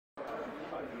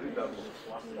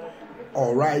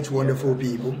All right, wonderful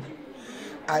people.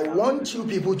 I want you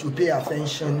people to pay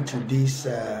attention to this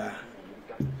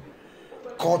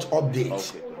court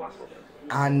update.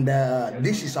 And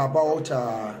this is about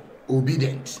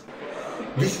Obidient.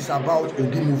 This is about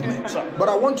Obi movement. But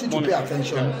I want you to pay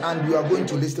attention and you are going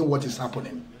to listen what is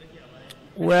happening.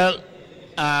 Well,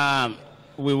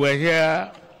 we were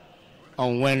here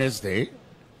on Wednesday.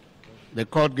 The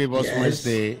court gave us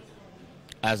Wednesday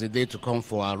as a day to come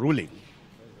for our ruling.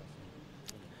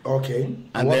 Okay.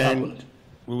 And what then happened?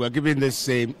 We were given the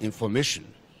same information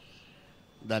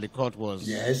that the court was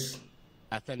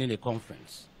attending a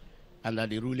conference and that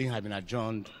the ruling had been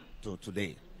adjourned to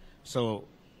today. So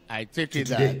I take it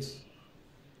that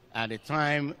at the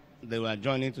time they were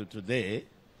adjourning to today,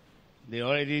 they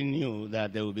already knew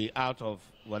that they would be out of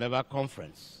whatever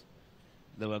conference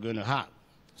they were going to have.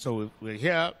 So we're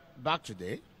here back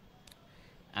today,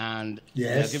 and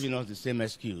they're giving us the same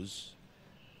excuse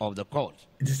of the court.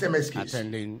 It's the same excuse.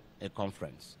 Attending a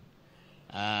conference.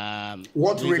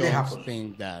 What really happened? I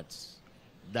think that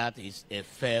that is a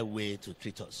fair way to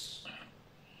treat us.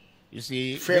 You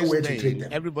see, fair way to treat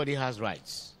them. Everybody has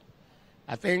rights.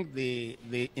 I think the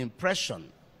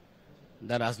impression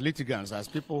that as litigants, as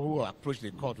people who approach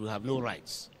the court, we have no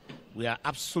rights. We are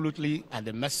absolutely at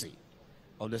the mercy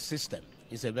of the system.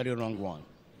 It's a very wrong one.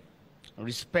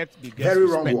 Respect begets very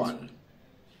respect. Wrong one.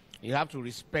 You have to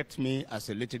respect me as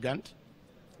a litigant,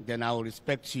 then I will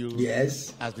respect you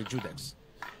as the judex.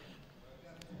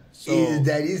 So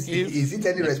is it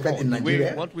any respect in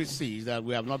Nigeria? What we see is that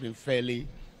we have not been fairly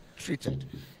treated.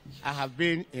 I have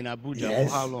been in Abuja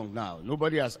for how long now?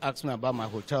 Nobody has asked me about my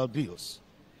hotel bills.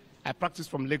 I practice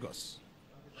from Lagos.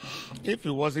 If he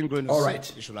wasn't going to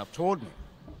sit, he should have told me.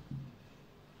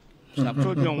 He should have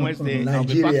told me on Wednesday. I'll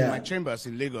be back in my chambers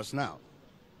in Lagos now.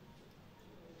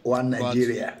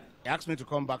 Nigeria. He asked me to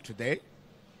come back today,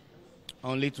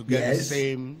 only to get the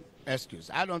same excuse.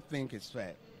 I don't think it's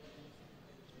fair.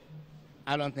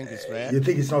 I don't think it's fair. You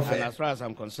think it's not fair? And as far as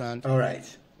I'm concerned, all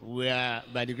right, we are,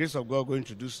 by the grace of God, going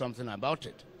to do something about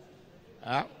it.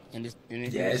 In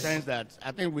the sense that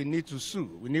I think we need to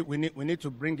sue. We need to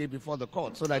bring it before the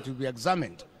court so that it will be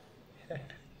examined.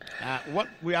 What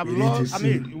we have lost,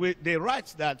 the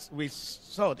rights that we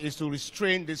sought is to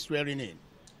restrain the swearing in.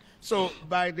 So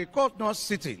by the court not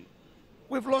sitting,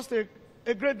 we've lost a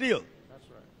great deal. That's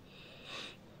right.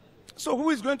 So who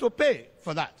is going to pay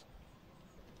for that?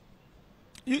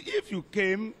 If you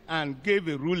came and gave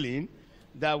a ruling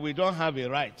that we don't have a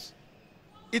right,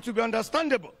 it will be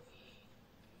understandable.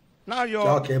 Now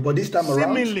you're but this time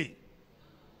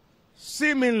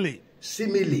seemingly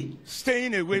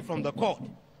staying away from the court.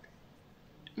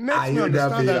 Makes me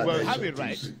understand that we have a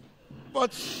right.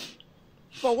 But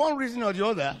for one reason or the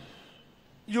other,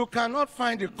 you cannot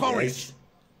find the courage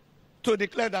to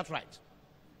declare that right.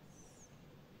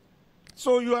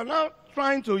 So you are now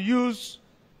trying to use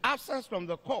absence from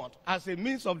the court as a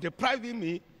means of depriving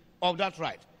me of that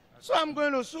right. So I'm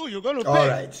going to sue. You're going to pay. All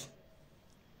right.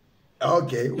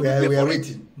 Okay, we are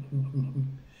waiting.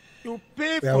 You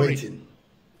pay for it.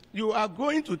 You are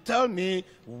going to tell me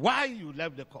why you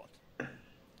left the court.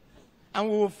 And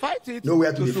we will fight it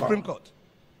to the Supreme Court.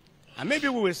 And maybe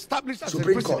we will establish as a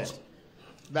precedent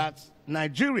that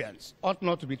Nigerians ought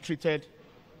not to be treated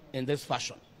in this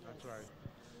fashion. That's right.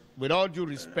 With all due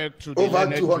respect to the over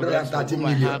 230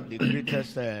 million have the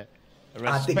greatest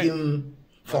respect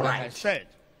for right. Like I said,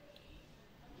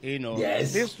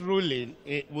 this ruling,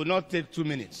 it will not take 2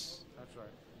 minutes. That's right.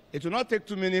 It will not take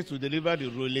 2 minutes to deliver the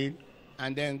ruling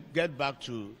and then get back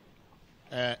to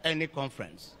any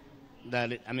conference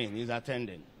that is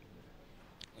attending.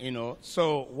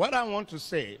 So what I want to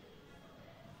say,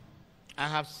 I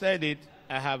have said it,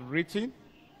 I have written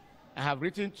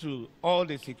to all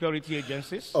the security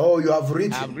agencies. Oh, you have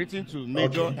written? I have written to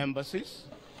major embassies.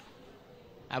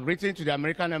 I've written to the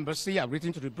American embassy, I've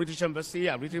written to the British embassy,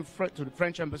 I've written to the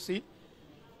French embassy,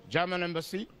 German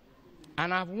embassy,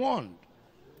 and I've warned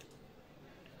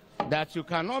that you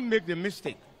cannot make the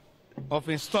mistake of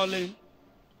installing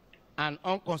an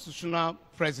unconstitutional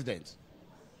president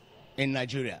in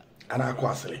Nigeria. It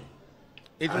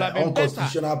will have been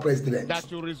unconstitutional president that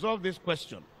to resolve this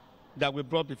question that we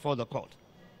brought before the court.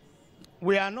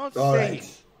 We are not saying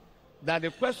that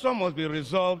the question must be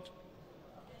resolved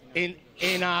in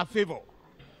our favor.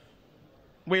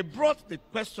 We brought the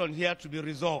question here to be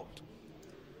resolved.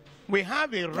 We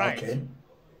have a right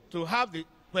to have the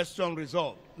question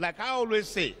resolved. Like I always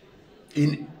say,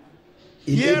 in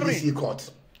ABC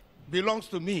court belongs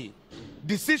to me.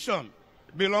 Decision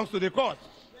belongs to the court.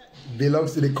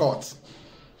 Belongs to the court.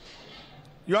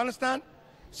 You understand?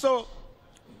 So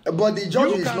But the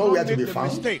judge is nowhere to be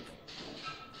found. The mistake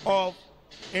of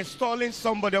installing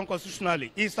somebody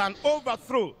unconstitutionally is an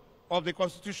overthrow of the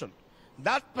Constitution.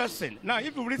 That person, now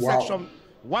if you read section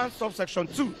 1 subsection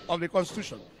 2 of the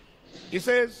Constitution, it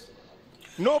says,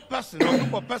 no person or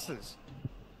group of persons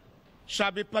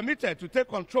shall be permitted to take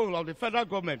control of the federal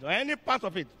government or any part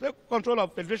of it, take control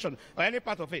of federation or any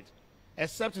part of it,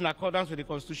 except in accordance with the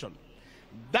Constitution.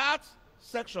 That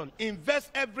section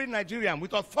invests every Nigerian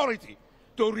with authority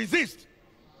to resist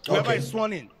whoever is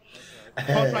sworn in,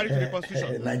 contrary to the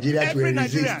Constitution. Every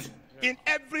Nigerian in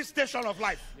every station of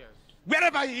life,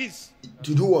 wherever he is.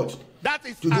 To do what? That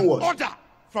is an order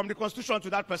from the Constitution to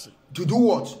that person. To do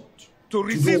what? To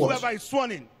resist whoever is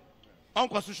sworn in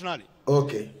unconstitutionally.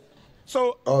 Okay.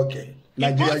 So,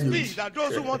 it must be that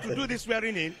those who want to do this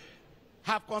swearing in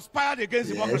have conspired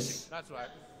against democracy. That's right.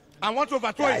 And want to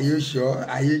overthrow it. Are you sure?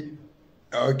 Are you?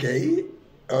 Okay.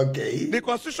 Okay. The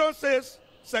Constitution says,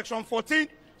 section 14,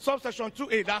 subsection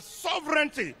 2A, that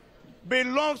sovereignty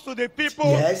belongs to the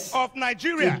people of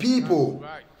Nigeria. The people.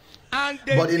 Right. And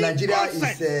but in Nigeria,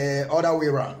 it's the other way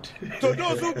around. To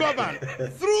those who govern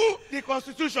through the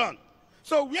Constitution.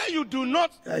 So where you do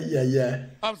not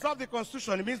observe the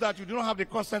Constitution, it means that you do not have the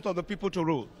consent of the people to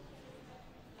rule.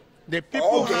 The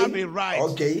people have a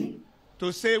right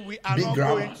to say we are not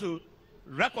going to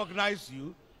recognize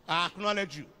you or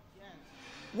acknowledge you.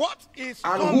 What is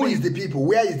and who is the people?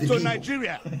 Where is the people? So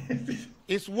Nigeria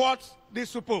is what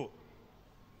these people,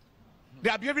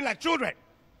 they are behaving like children,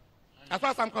 as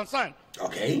far as I'm concerned.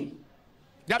 Okay.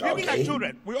 They are behaving like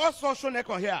children. We also show neck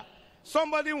on here.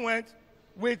 Somebody went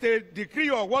with a decree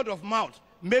or word of mouth,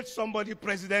 made somebody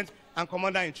president and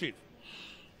commander-in-chief.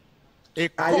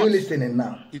 Are you listening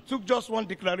now? It took just one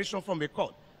declaration from a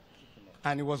court,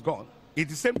 and it was gone.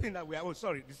 It's the same thing that we are,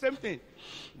 the same thing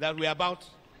that we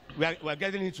are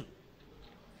getting into.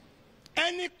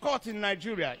 Any court in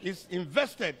Nigeria is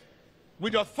invested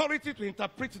with the authority to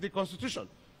interpret the Constitution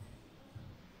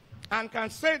and can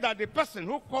say that the person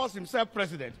who calls himself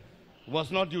president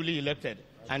was not duly elected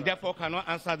and therefore cannot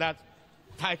answer that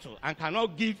title and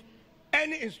cannot give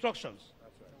any instructions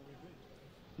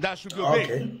that should be obeyed.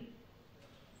 Okay.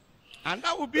 And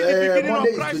that would be the beginning Monday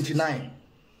of crisis. 29.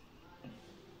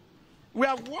 We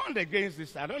have warned against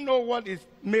this. I don't know what is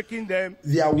making them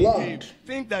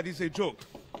think that it's a joke.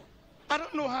 I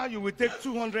don't know how you will take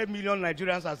 200 million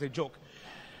Nigerians as a joke.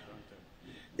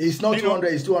 It's not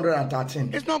 200, it's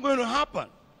 213. It's not going to happen.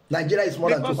 Nigeria is more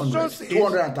than 200.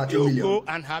 213 million. You go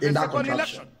and have a second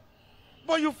election.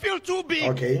 But you feel too big.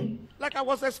 Okay. Like I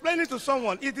was explaining to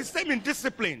someone, it's the same in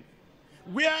discipline.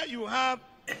 Where you have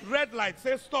red light,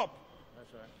 say stop.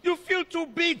 That's right. You feel too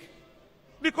big.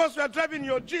 Because you are driving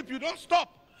your Jeep, you don't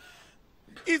stop.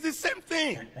 It's the same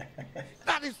thing.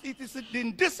 It is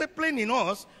the discipline in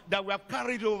us that we have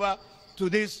carried over to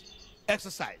this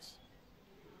exercise.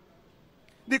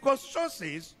 The Constitution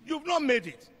says you've not made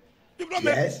it. You've not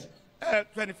made it.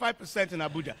 25% in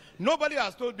Abuja. Nobody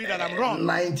has told me that I'm wrong.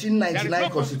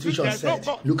 1999 Constitution said,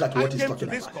 look at what he's talking about. I came to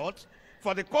this court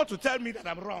for the court to tell me that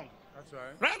I'm wrong. That's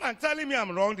right. Rather than telling me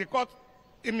I'm wrong, the court,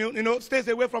 stays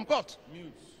away from court.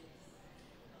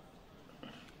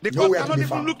 The court cannot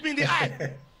even look me in the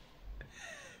eye.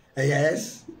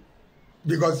 Yes.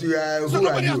 Because you are. So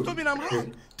nobody has told me I'm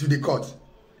wrong. To the court.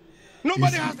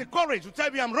 Nobody has the courage to tell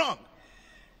me I'm wrong.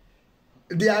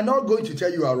 They are not going to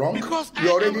tell you are wrong. Because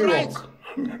you're already right.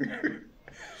 wrong.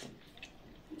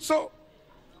 So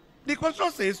the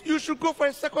Constitution says you should go for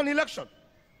a second election.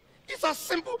 It's a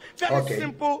simple, very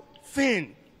simple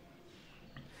thing.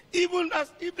 Even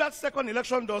if that second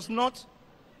election does not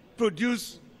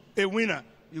produce a winner,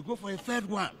 you go for a third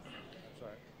one.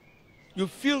 You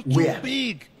feel too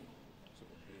big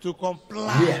to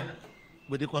comply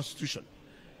with the Constitution.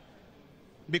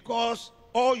 Because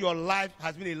all your life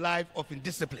has been a life of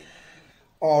indiscipline.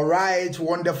 All right,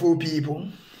 wonderful people.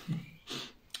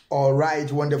 All right,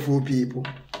 wonderful people.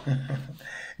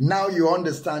 Now you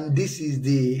understand this is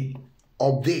the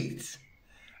update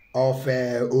of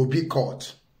Obi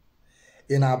Court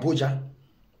in Abuja.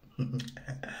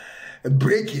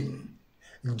 Breaking.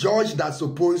 Judge that's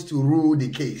supposed to rule the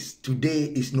case today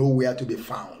is nowhere to be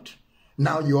found.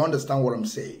 Now you understand what I'm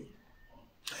saying.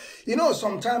 You know,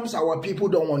 sometimes our people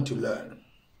don't want to learn.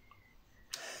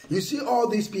 You see all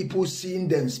these people seeing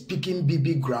them speaking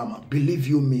BB grammar. Believe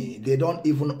you me, they don't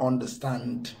even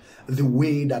understand the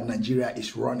way that Nigeria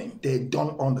is running. They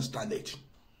don't understand it.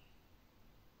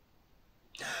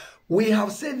 We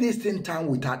have said this thing time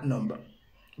without number.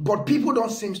 But people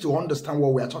don't seem to understand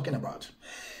what we are talking about.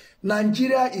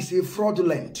 Nigeria is a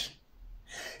fraudulent.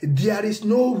 There is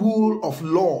no rule of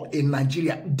law in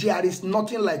Nigeria. There is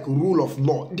nothing like rule of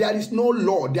law. There is no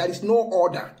law. There is no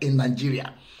order in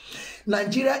Nigeria.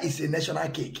 Nigeria is a national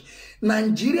cake.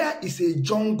 Nigeria is a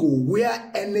jungle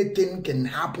where anything can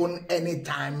happen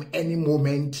anytime, any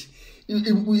moment.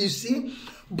 You see?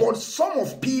 But some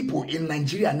of people in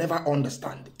Nigeria never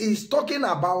understand. He's talking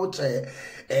about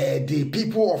the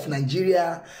people of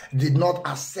Nigeria did not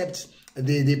accept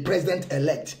the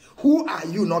president-elect. Who are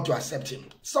you not to accept him?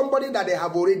 Somebody that they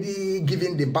have already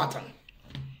given the baton.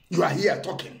 You are here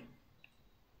talking.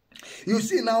 You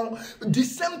see now, the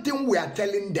same thing we are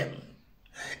telling them.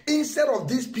 Instead of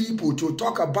these people to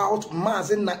talk about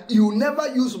Mazi, you never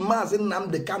use Mazi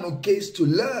Nnamdi Kanu case to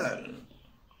learn.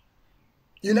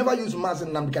 You never use Mazi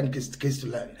Nnamdi Kanu case to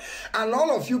learn. And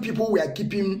all of you people were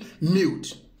keeping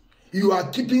mute. You are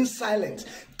keeping silent,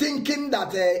 thinking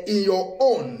that in your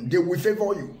own, they will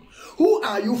favor you. Who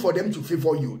are you for them to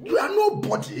favor you? You are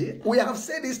nobody. We have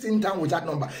said this in time with that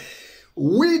number.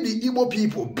 We, the Igbo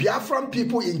people, Biafran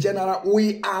people in general,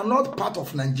 we are not part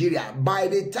of Nigeria. By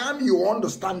the time you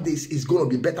understand this, it's going to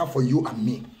be better for you and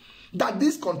me. That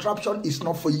this contraption is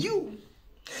not for you.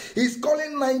 He's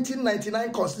calling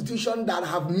 1999 constitution that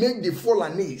have made the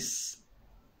Fulanese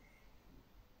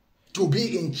to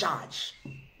be in charge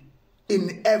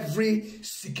in every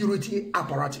security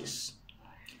apparatus.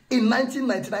 In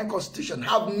 1999 constitution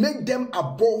have made them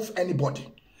above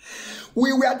anybody.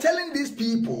 We were telling these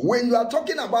people, when you are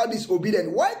talking about this obedience,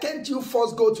 why can't you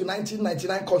first go to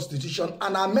 1999 constitution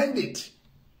and amend it?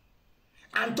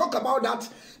 And talk about that,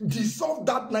 dissolve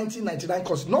that 1999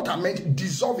 constitution, not amend,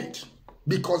 dissolve it.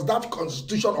 Because that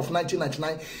constitution of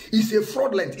 1999 is a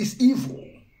fraudulent, it's evil.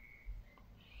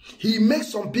 He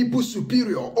makes some people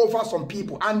superior over some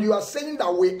people. And you are saying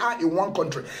that we are in one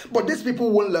country. But these people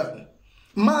won't learn.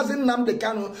 Mazi Nnamdi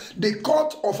Kanu, the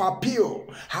Court of Appeal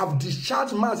have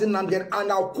discharged Mazi Nnamdi and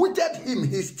acquitted him.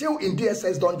 He's still in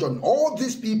DSS dungeon. All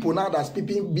these people now that's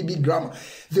speaking BB grammar,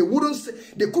 they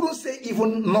couldn't say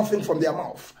even nothing from their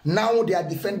mouth. Now they are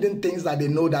defending things that they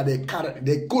know that they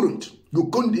couldn't. You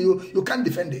can't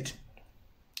defend it.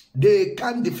 They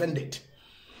can't defend it.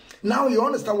 Now you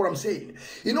understand what I'm saying.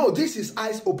 You know, this is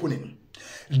eyes opening.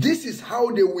 This is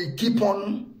how they will keep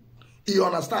on, you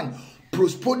understand,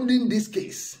 postponing this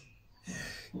case.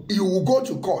 You will go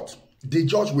to court, the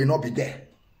judge will not be there.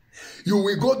 You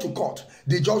will go to court,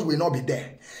 the judge will not be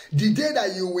there. The day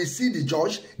that you will see the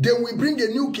judge, they will bring a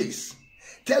new case,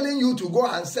 telling you to go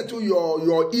and settle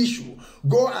your issue,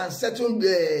 go and settle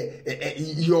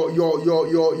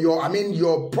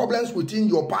your problems within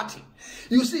your party.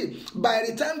 You see, by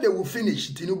the time they will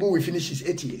finish, Tinubu will finish his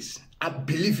 8 years. And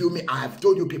believe you me, I have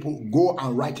told you people, go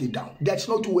and write it down. There's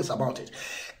no two ways about it.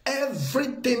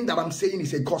 Everything that I'm saying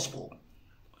is a gospel.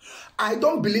 I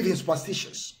don't believe in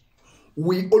superstitions.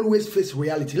 We always face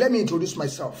reality. Let me introduce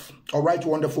myself. All right,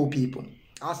 wonderful people.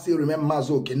 I still remember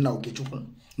Mazi Okechukwu,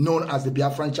 known as the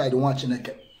Biafran child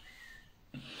Chineke,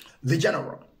 the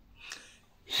general.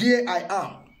 Here I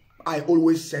am. I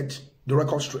always said the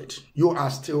record straight. You are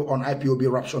still on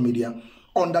IPOB Rapture Media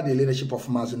under the leadership of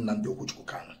Mazi Nnamdi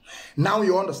Kanu. Now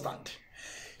you understand.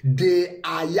 They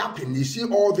are yapping. You see,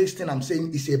 all this thing I'm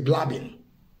saying is a blabbing.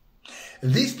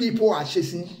 These people are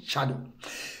chasing shadow.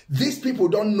 These people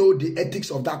don't know the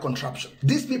ethics of that contraption.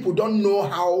 These people don't know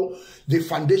how the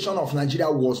foundation of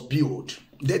Nigeria was built.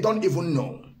 They don't even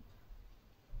know.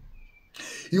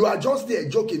 You are just there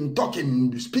joking,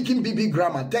 talking, speaking BB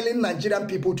grammar, telling Nigerian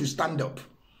people to stand up.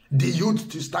 The youth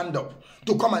to stand up,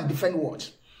 to come and defend what?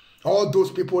 All those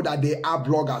people that they are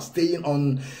bloggers, staying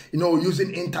on,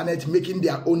 using internet, making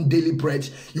their own daily bread.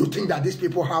 You think that these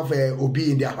people have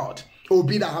Obi in their heart.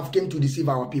 Obi that have came to deceive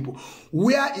our people.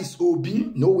 Where is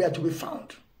Obi? Nowhere to be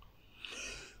found.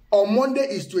 On Monday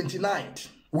is 29th.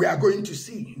 We are going to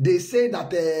see. They say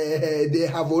that they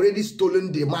have already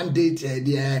stolen the mandate.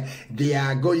 They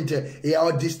are going to,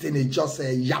 all this thing is just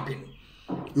yapping.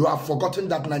 You have forgotten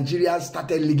that Nigeria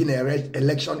started leading an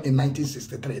election in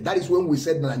 1963. That is when we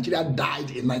said Nigeria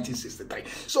died in 1963.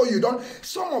 So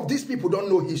some of these people don't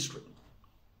know history.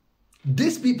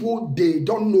 These people, they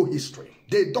don't know history.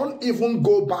 They don't even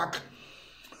go back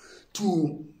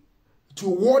to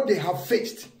what they have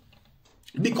faced.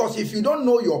 Because if you don't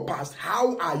know your past,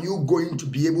 how are you going to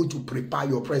be able to prepare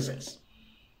your present?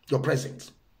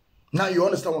 Now you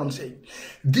understand what I'm saying?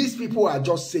 These people are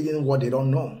just saying what they don't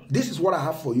know. This is what I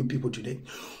have for you people today.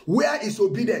 Where is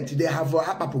obedient? They have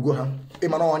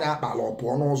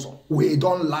we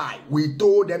don't lie. We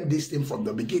told them this thing from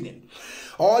the beginning.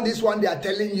 All this one they are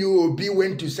telling you, Obi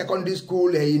went to secondary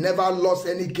school, he never lost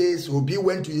any case. Obi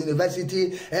went to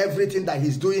university, everything that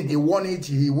he's doing, he won it,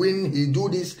 he win, he do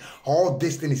this. All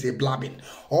this thing is a blabbing.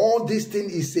 All this thing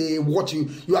is a what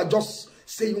you are just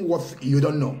saying what you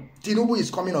don't know. Tinubu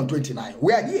is coming on 29.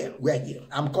 We are here.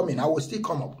 I'm coming. I will still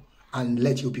come up and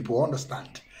let you people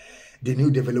understand the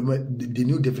new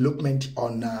development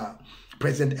on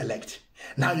president-elect.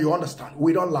 Now you understand.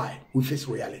 We don't lie. We face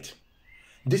reality.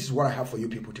 This is what I have for you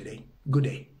people today. Good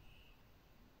day.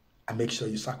 And make sure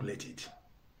you circulate it.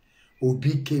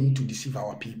 Obi came to deceive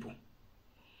our people.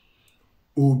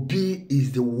 Obi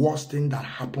is the worst thing that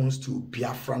happens to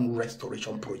Biafran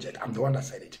restoration project. I'm the one that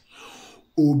said it.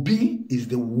 Obi is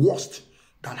the worst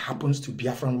that happens to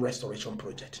Biafran restoration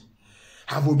project.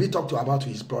 Have Obi talked to about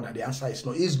his brother? The answer is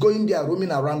no. He's going there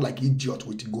roaming around like idiot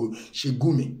with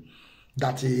Shegumi.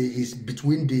 That is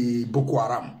between the Boko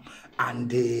Haram and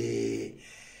the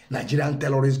Nigerian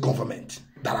terrorist government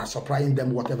that are supplying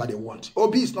them whatever they want.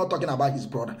 Obi is not talking about his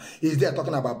brother. He's there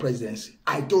talking about presidency.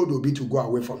 I told Obi to go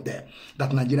away from there,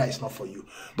 that Nigeria is not for you.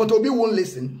 But Obi won't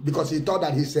listen because he thought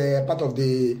that he's part of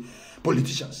the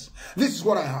politicians. This is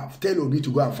what I have. Tell Obi to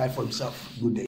go and fight for himself. Good day.